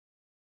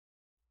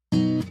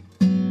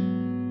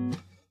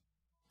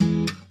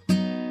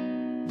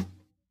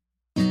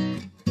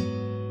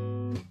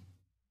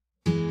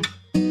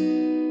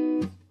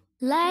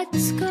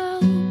Let's go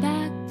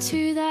back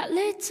to that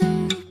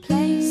little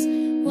place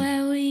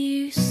where we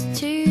used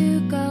to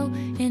go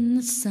in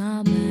the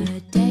summer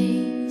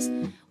days.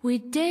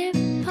 We'd dip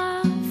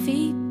our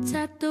feet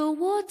at the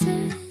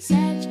water's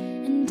edge,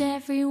 and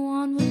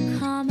everyone would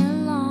come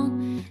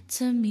along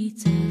to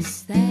meet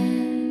us there.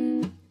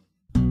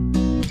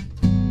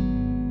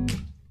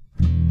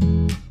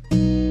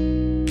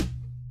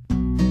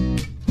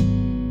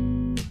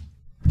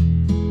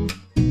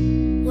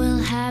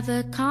 Have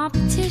a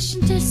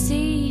competition to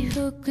see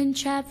who can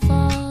trap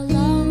for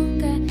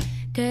longer,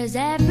 'cause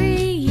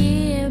every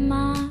year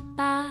my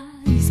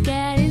body's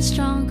getting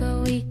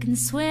stronger. We can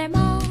swim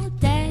all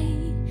day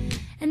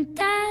and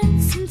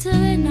dance until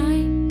the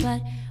night,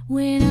 but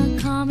we're not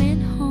coming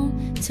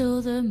home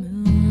till the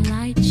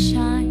moonlight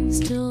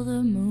shines, till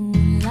the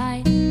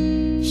moonlight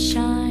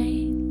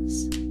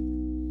shines.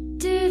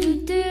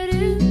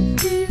 Do-do-do-do.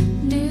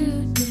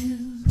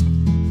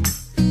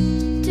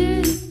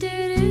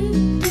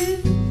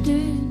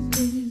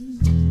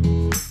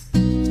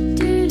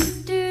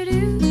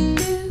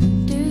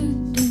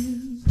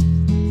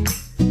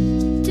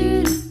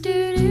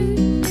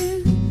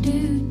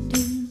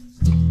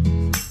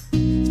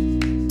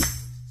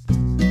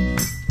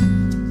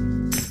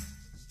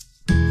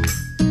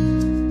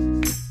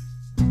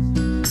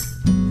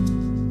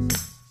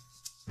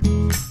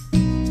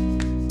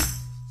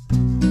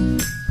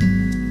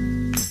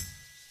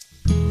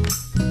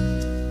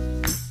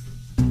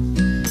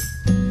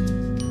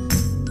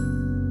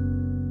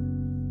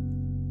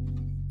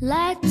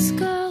 Let's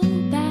go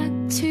back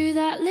to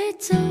that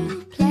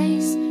little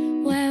place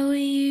where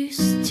we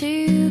used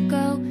to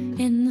go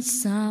in the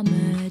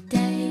summer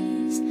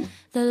days.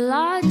 The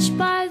larch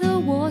by the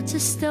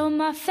water's still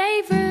my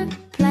favorite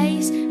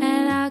place,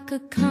 and I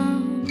could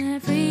come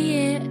every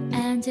year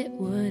and it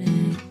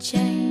wouldn't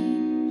change.